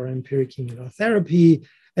steroids or empiric immunotherapy,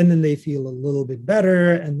 and then they feel a little bit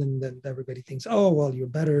better. And then everybody thinks, oh, well, you're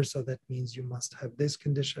better, so that means you must have this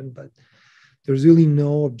condition. But there's really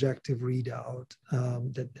no objective readout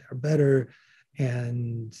that they're better.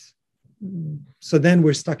 And so then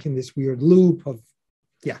we're stuck in this weird loop of,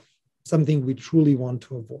 something we truly want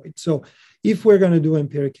to avoid. So if we're going to do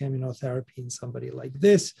empiric immunotherapy in somebody like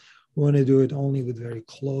this, we want to do it only with very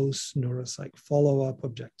close neuropsych follow-up,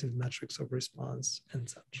 objective metrics of response, and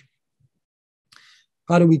such.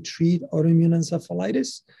 How do we treat autoimmune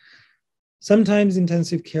encephalitis? Sometimes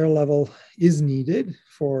intensive care level is needed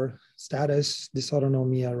for status,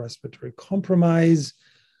 dysautonomia, respiratory compromise,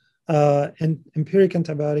 and empiric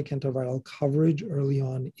antibiotic antiviral coverage early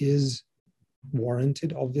on is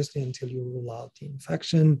warranted, obviously, until you rule out the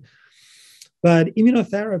infection. But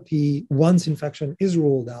immunotherapy, once infection is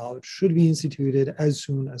ruled out, should be instituted as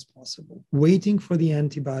soon as possible. Waiting for the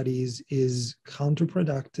antibodies is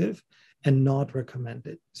counterproductive and not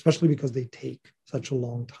recommended, especially because they take such a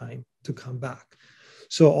long time to come back.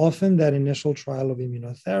 So often that initial trial of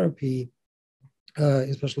immunotherapy,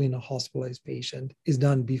 especially in a hospitalized patient, is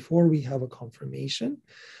done before we have a confirmation.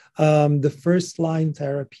 The first line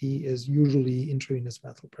therapy is usually intravenous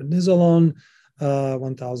methylprednisolone,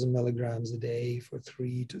 1,000 milligrams a day for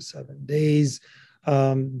 3 to 7 days.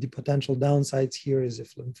 The potential downsides here is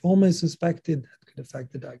if lymphoma is suspected, that could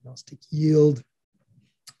affect the diagnostic yield.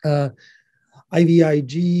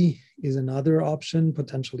 IVIG is another option,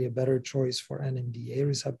 potentially a better choice for NMDA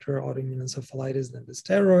receptor autoimmune encephalitis than the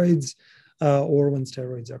steroids, or when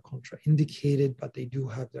steroids are contraindicated, but they do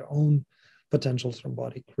have their own potential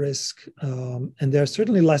thrombotic risk. And they're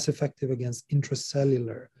certainly less effective against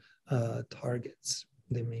intracellular targets.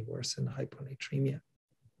 They may worsen hyponatremia.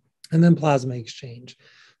 And then plasma exchange,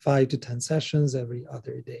 5 to 10 sessions every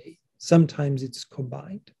other day. Sometimes it's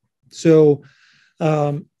combined. So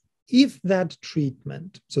if that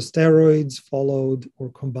treatment, so steroids followed or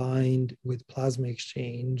combined with plasma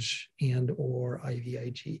exchange and or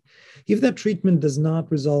IVIG, if that treatment does not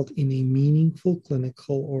result in a meaningful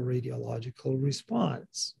clinical or radiological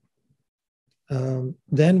response,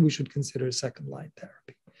 then we should consider second-line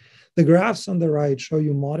therapy. The graphs on the right show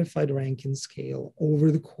you modified Rankin scale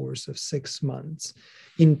over the course of 6 months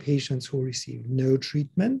in patients who received no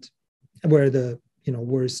treatment, where the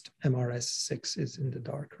worst MRS-6 is in the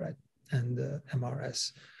dark red and the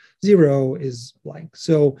MRS-0 is blank.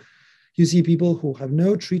 So you see people who have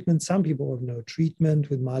no treatment. Some people have no treatment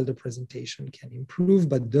with milder presentation can improve,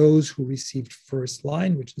 but those who received first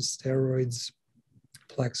line, which is steroids,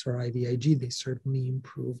 Plex, or IVIG, they certainly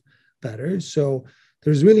improve better. So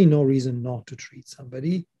there's really no reason not to treat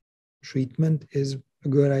somebody. Treatment is a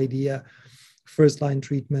good idea, first line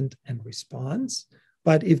treatment and response.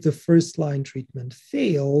 But if the first line treatment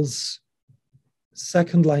fails,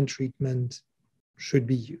 second line treatment should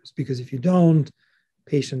be used, because if you don't,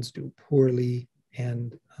 patients do poorly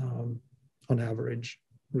and on average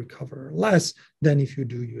recover less than if you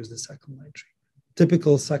do use the second line treatment.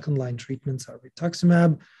 Typical second line treatments are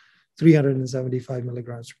rituximab, 375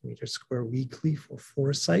 milligrams per meter square weekly for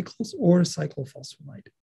 4 cycles, or cyclophosphamide.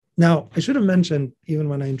 Now, I should have mentioned, even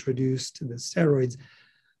when I introduced the steroids,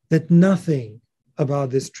 that nothing about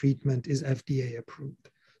this treatment is FDA approved.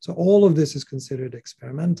 So all of this is considered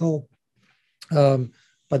experimental,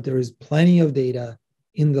 but there is plenty of data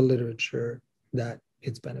in the literature that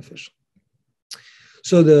it's beneficial.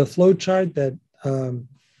 So the flow chart that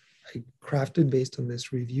I crafted based on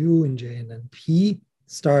this review in JNNP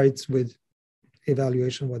starts with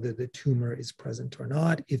evaluation whether the tumor is present or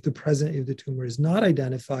not. If the tumor is not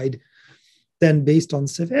identified, then based on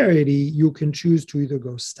severity, you can choose to either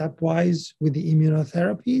go stepwise with the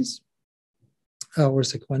immunotherapies or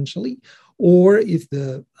sequentially, or if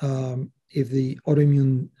the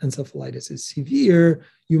autoimmune encephalitis is severe,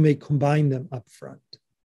 you may combine them up front.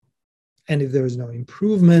 And if there is no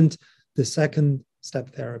improvement, the second step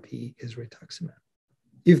therapy is rituximab.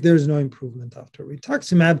 If there's no improvement after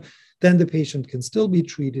rituximab, then the patient can still be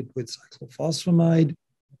treated with cyclophosphamide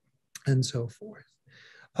and so forth.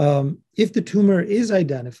 If the tumor is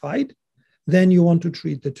identified, then you want to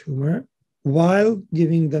treat the tumor while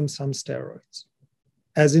giving them some steroids.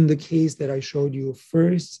 As in the case that I showed you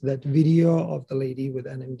first, that video of the lady with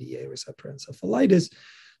NMDA receptor encephalitis,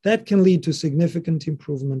 that can lead to significant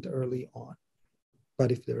improvement early on.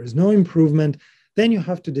 But if there is no improvement, then you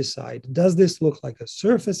have to decide, does this look like a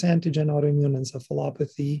surface antigen autoimmune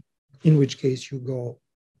encephalopathy, in which case you go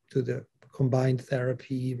to the combined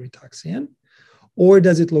therapy Rituxan, or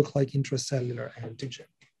does it look like intracellular antigen?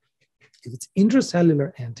 If it's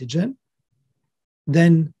intracellular antigen,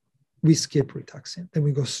 then we skip Rituxan. Then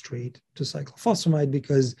we go straight to cyclophosphamide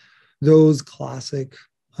because those classic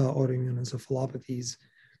autoimmune encephalopathies,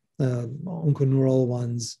 onconeural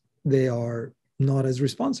ones, they are not as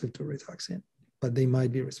responsive to Rituxan, but they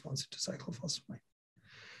might be responsive to cyclophosphamide.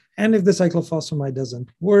 And if the cyclophosphamide doesn't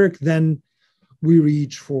work, then we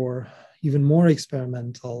reach for even more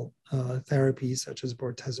experimental therapies such as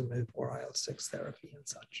bortezomib or IL-6 therapy and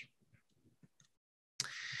such.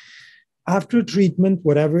 After treatment,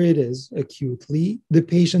 whatever it is, acutely, the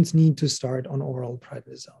patients need to start on oral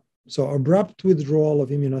prednisone. So abrupt withdrawal of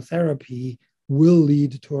immunotherapy will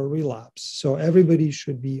lead to a relapse. So everybody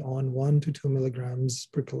should be on 1 to 2 milligrams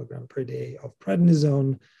per kilogram per day of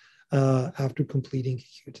prednisone after completing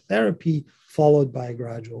acute therapy, followed by a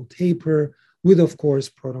gradual taper with, of course,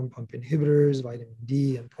 proton pump inhibitors, vitamin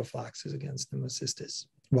D, and prophylaxis against pneumocystis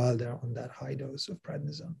while they're on that high dose of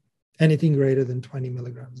prednisone. Anything greater than 20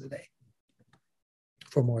 milligrams a day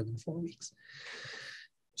for more than 4 weeks.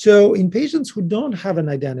 So in patients who don't have an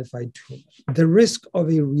identified tumor, the risk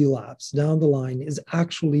of a relapse down the line is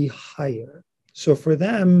actually higher. So for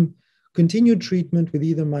them, continued treatment with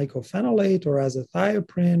either mycophenolate or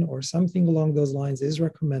azathioprine or something along those lines is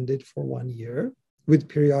recommended for 1 year with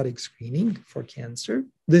periodic screening for cancer.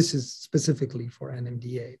 This is specifically for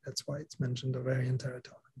NMDA. That's why it's mentioned ovarian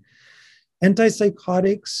teratoma.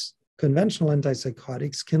 Antipsychotics, conventional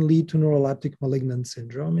antipsychotics, can lead to neuroleptic malignant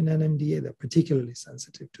syndrome in NMDA. They're particularly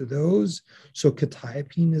sensitive to those. So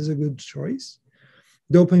quetiapine is a good choice.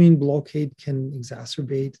 Dopamine blockade can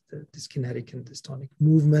exacerbate the dyskinetic and dystonic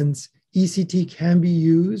movements. ECT can be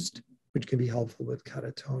used, which can be helpful with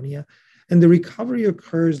catatonia. And the recovery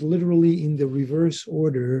occurs literally in the reverse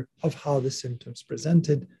order of how the symptoms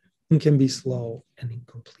presented and can be slow and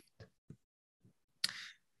incomplete.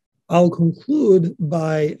 I'll conclude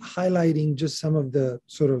by highlighting just some of the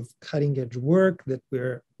sort of cutting edge work that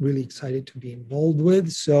we're really excited to be involved with.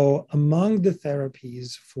 So among the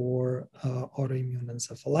therapies for autoimmune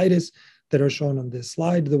encephalitis that are shown on this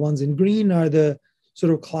slide, the ones in green are the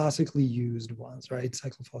sort of classically used ones, right?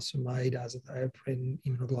 Cyclophosphamide, azathioprine,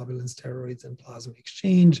 immunoglobulin steroids, and plasma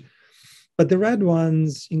exchange. But the red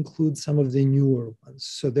ones include some of the newer ones.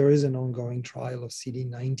 So there is an ongoing trial of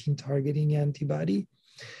CD19 targeting antibody,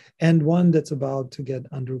 and one that's about to get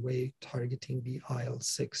underway targeting the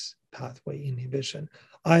IL-6 pathway inhibition.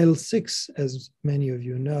 IL-6, as many of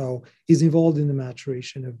you know, is involved in the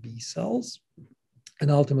maturation of B cells and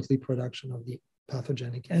ultimately production of the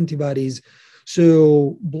pathogenic antibodies.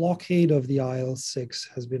 So blockade of the IL-6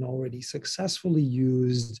 has been already successfully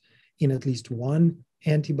used in at least one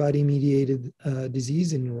antibody-mediated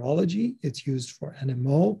disease in neurology. It's used for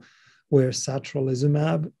NMO, where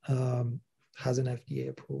satralizumab has an FDA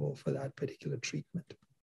approval for that particular treatment.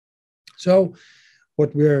 So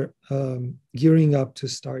what we're gearing up to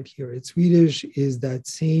start here at Swedish is that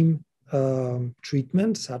same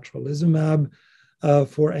treatment, satralizumab,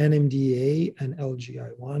 for NMDA and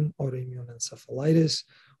LGI1, autoimmune encephalitis.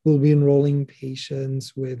 We'll be enrolling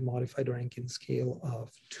patients with modified Rankin scale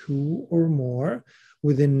of 2 or more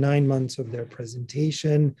within 9 months of their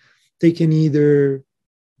presentation. They can either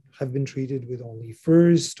have been treated with only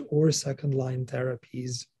first or second line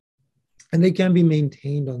therapies, and they can be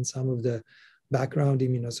maintained on some of the background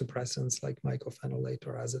immunosuppressants like mycophenolate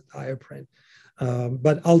or azathioprine.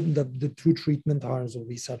 But the 2 treatment arms will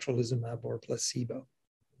be satralizumab or placebo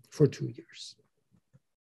for 2 years.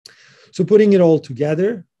 So putting it all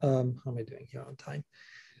together, how am I doing here on time?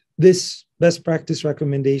 This best practice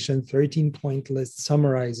recommendation 13-point list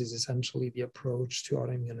summarizes essentially the approach to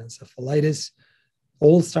autoimmune encephalitis.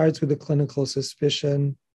 All starts with a clinical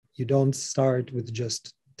suspicion. You don't start with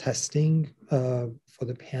just testing for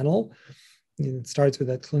the panel. It starts with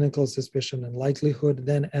that clinical suspicion and likelihood,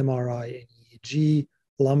 then MRI and EEG,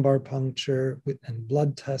 lumbar puncture and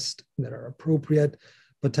blood tests that are appropriate,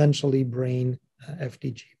 potentially brain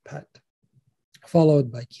FDG PET,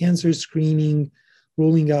 followed by cancer screening,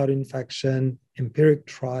 ruling out infection, empiric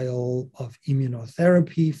trial of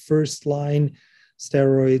immunotherapy, first line,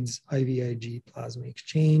 steroids, IVIG, plasma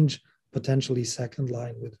exchange, potentially second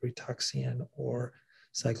line with Rituxan or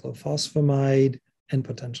cyclophosphamide, and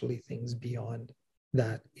potentially things beyond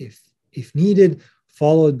that if needed,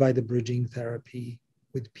 followed by the bridging therapy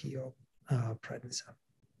with PO prednisone.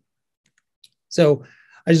 So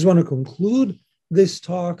I just want to conclude this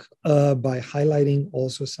talk by highlighting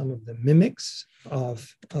also some of the mimics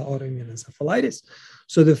of autoimmune encephalitis.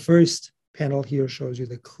 So the first panel here shows you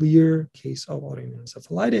the clear case of autoimmune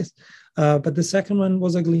encephalitis, but the second one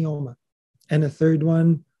was a glioma, and a third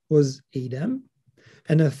one was ADEM,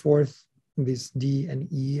 and a fourth, this D and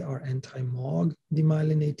E are anti-MOG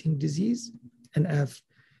demyelinating disease, and F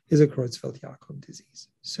is a Creutzfeldt-Jakob disease.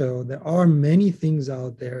 So there are many things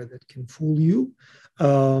out there that can fool you.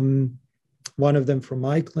 One of them from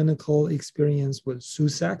my clinical experience was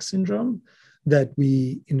Susac syndrome, that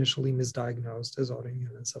we initially misdiagnosed as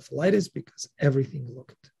autoimmune encephalitis because everything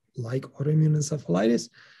looked like autoimmune encephalitis,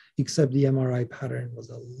 except the MRI pattern was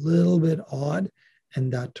a little bit odd,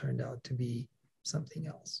 and that turned out to be something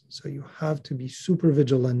else. So you have to be super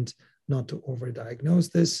vigilant not to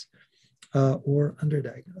overdiagnose this or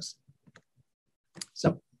underdiagnose.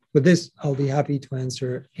 So with this, I'll be happy to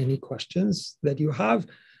answer any questions that you have.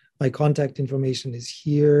 My contact information is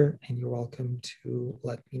here, and you're welcome to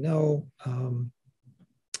let me know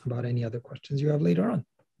about any other questions you have later on.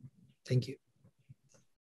 Thank you.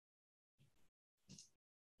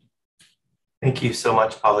 Thank you so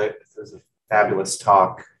much, Pavel. It was a fabulous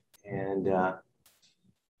talk. And I'm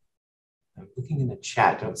looking in the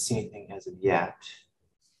chat, don't see anything as of yet.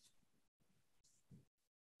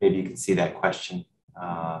 Maybe you can see that question.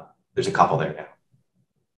 There's a couple there now.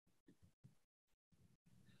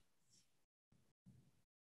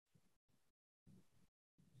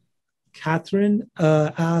 Catherine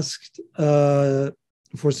asked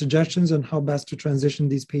for suggestions on how best to transition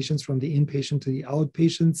these patients from the inpatient to the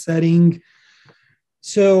outpatient setting.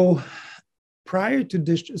 So prior to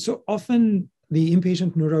discharge, so often the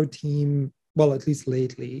inpatient neuro team, well, at least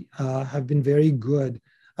lately, have been very good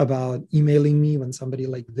about emailing me when somebody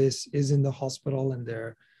like this is in the hospital and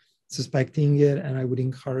they're suspecting it. And I would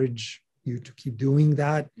encourage you to keep doing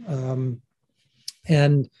that.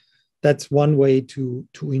 And that's one way to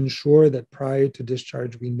ensure that prior to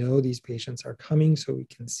discharge, we know these patients are coming so we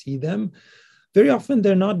can see them. Very often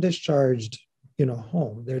they're not discharged,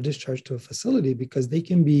 home. They're discharged to a facility because they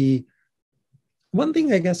can be. One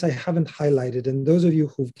thing I guess I haven't highlighted, and those of you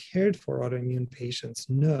who've cared for autoimmune patients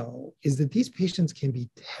know, is that these patients can be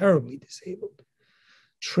terribly disabled,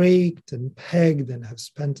 trached and pegged, and have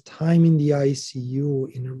spent time in the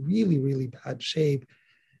ICU in a really, really bad shape.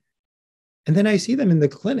 And then I see them in the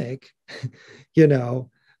clinic,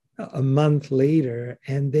 a month later,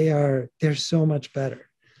 and they're so much better.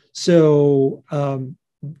 So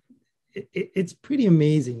it's pretty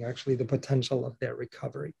amazing, actually, the potential of their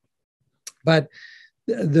recovery. But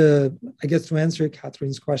I guess to answer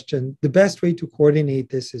Catherine's question, the best way to coordinate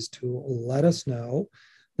this is to let us know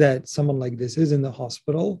that someone like this is in the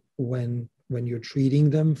hospital when you're treating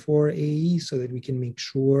them for AE, so that we can make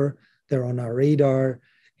sure they're on our radar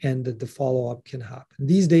and that the follow-up can happen.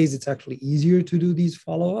 These days, it's actually easier to do these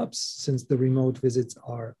follow-ups since the remote visits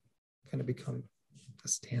are going to become a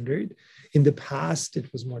standard. In the past,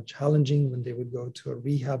 it was more challenging when they would go to a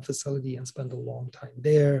rehab facility and spend a long time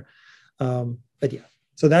there. But yeah,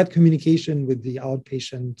 so that communication with the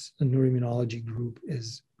outpatient neuroimmunology group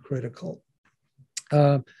is critical.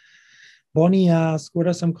 Bonnie asked, what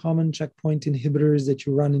are some common checkpoint inhibitors that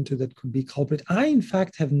you run into that could be culprit? I, in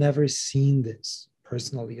fact, have never seen this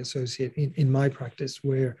personally associated in my practice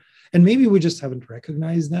and maybe we just haven't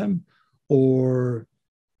recognized them or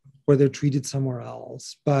they're treated somewhere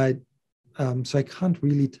else. But so I can't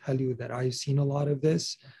really tell you that I've seen a lot of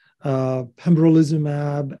this.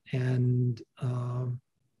 Pembrolizumab and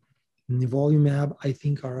nivolumab, I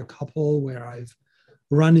think, are a couple where I've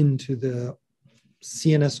run into the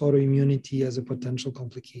CNS autoimmunity as a potential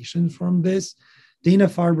complication from this.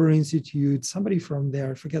 Dana-Farber Institute, somebody from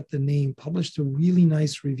there, I forget the name, published a really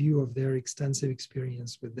nice review of their extensive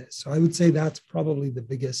experience with this. So I would say that's probably the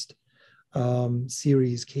biggest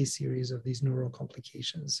case series of these neural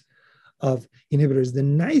complications of inhibitors. The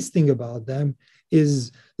nice thing about them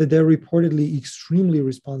is that they're reportedly extremely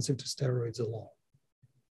responsive to steroids alone.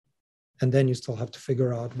 And then you still have to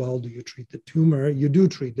figure out, well, do you treat the tumor? You do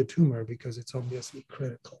treat the tumor because it's obviously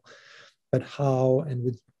critical. But how and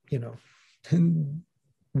with, and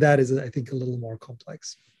that is, I think, a little more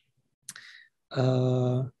complex.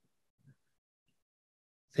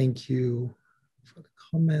 Thank you for the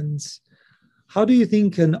comments. How do you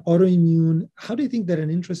think that an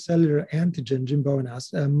intracellular antigen, Jim Bowen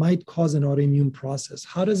asked, might cause an autoimmune process?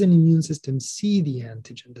 How does an immune system see the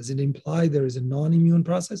antigen? Does it imply there is a non-immune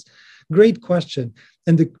process? Great question.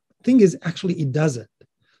 And the thing is, actually, it doesn't.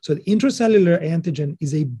 So the intracellular antigen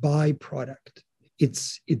is a byproduct.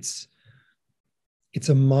 It's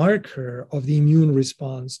a marker of the immune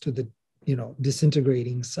response to the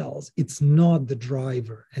disintegrating cells. It's not the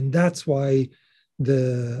driver. And that's why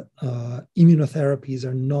the immunotherapies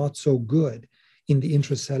are not so good in the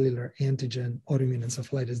intracellular antigen autoimmune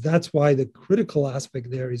encephalitis. That's why the critical aspect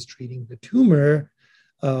there is treating the tumor.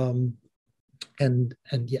 And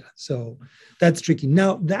yeah, so that's tricky.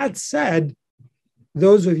 Now, that said,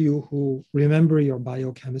 those of you who remember your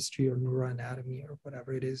biochemistry or neuroanatomy or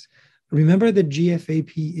whatever it is, remember that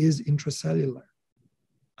GFAP is intracellular.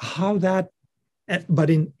 But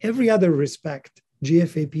in every other respect,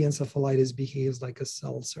 GFAP encephalitis behaves like a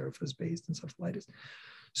cell surface-based encephalitis.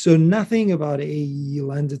 So nothing about AE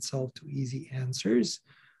lends itself to easy answers.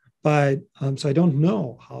 But so I don't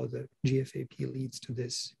know how the GFAP leads to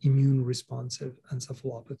this immune responsive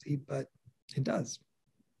encephalopathy, but it does.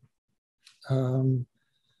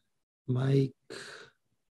 Mike,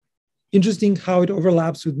 interesting how it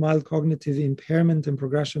overlaps with mild cognitive impairment and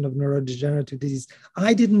progression of neurodegenerative disease.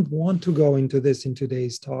 I didn't want to go into this in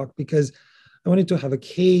today's talk because I wanted to have a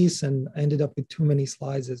case, and I ended up with too many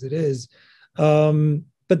slides as it is.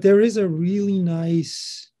 But there is a really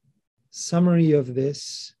nice summary of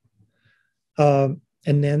this. And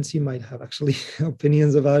Nancy might have actually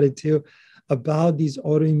opinions about it too, about these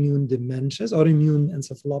autoimmune dementias, autoimmune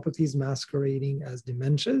encephalopathies masquerading as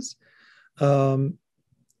dementias.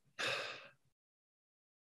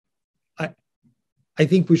 I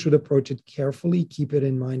think we should approach it carefully, keep it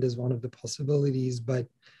in mind as one of the possibilities, but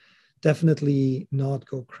definitely not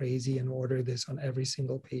go crazy and order this on every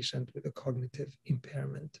single patient with a cognitive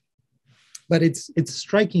impairment. But it's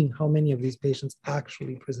striking how many of these patients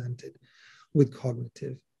actually presented with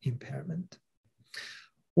cognitive impairment.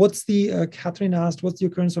 Catherine asked, what's the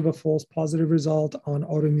occurrence of a false positive result on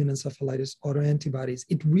autoimmune encephalitis autoantibodies?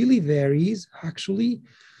 It really varies, actually.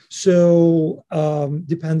 So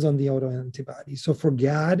depends on the autoantibody. So for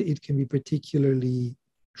GAD, it can be particularly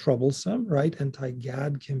troublesome, right?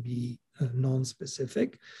 Anti-GAD can be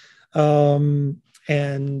non-specific.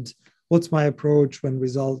 And what's my approach when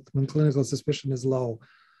clinical suspicion is low?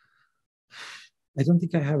 I don't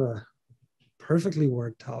think I have a perfectly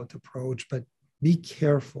worked out approach, but be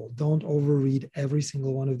careful. Don't overread every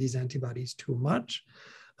single one of these antibodies too much.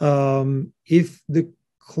 If the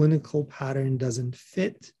clinical pattern doesn't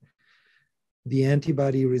fit, the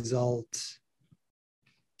antibody result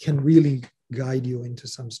can really guide you into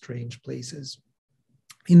some strange places.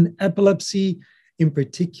 In epilepsy, in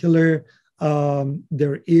particular,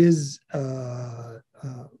 there is a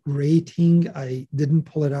rating. I didn't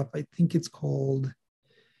pull it up. I think it's called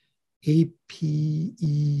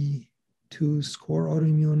APE2 score,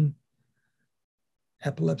 autoimmune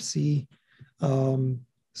epilepsy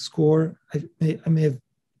score. I may have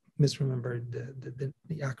misremembered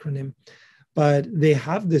the acronym, but they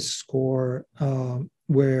have this score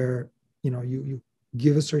where you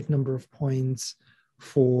give a certain number of points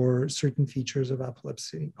for certain features of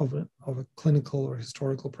epilepsy, of a clinical or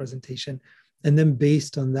historical presentation. And then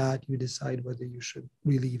based on that, you decide whether you should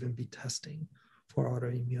really even be testing for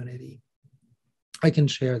autoimmunity. I can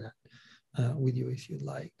share that with you if you'd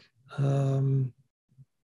like.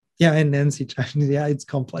 Yeah, and Nancy, yeah, it's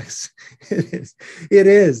complex. It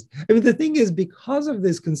is. I mean, the thing is, because of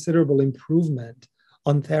this considerable improvement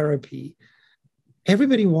on therapy,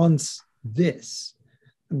 everybody wants this.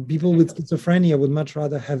 People with schizophrenia would much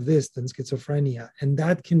rather have this than schizophrenia. And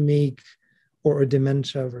that can make, or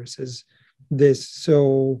dementia versus this.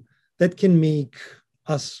 So that can make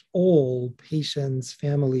us all, patients,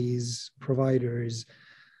 families, providers,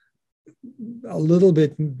 a little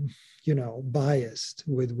bit, biased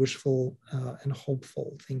with wishful and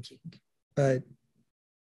hopeful thinking. But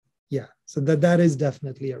yeah, so that is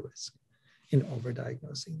definitely a risk in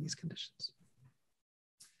overdiagnosing these conditions.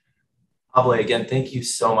 Pavel, again, thank you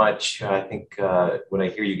so much. I think when I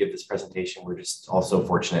hear you give this presentation, we're just also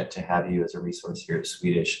fortunate to have you as a resource here at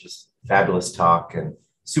Swedish. It was a fabulous talk and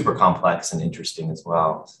super complex and interesting as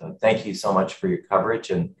well. So thank you so much for your coverage.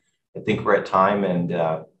 And I think we're at time, and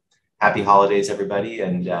happy holidays, everybody.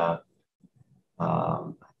 And I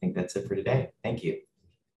think that's it for today. Thank you.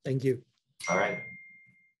 Thank you. All right.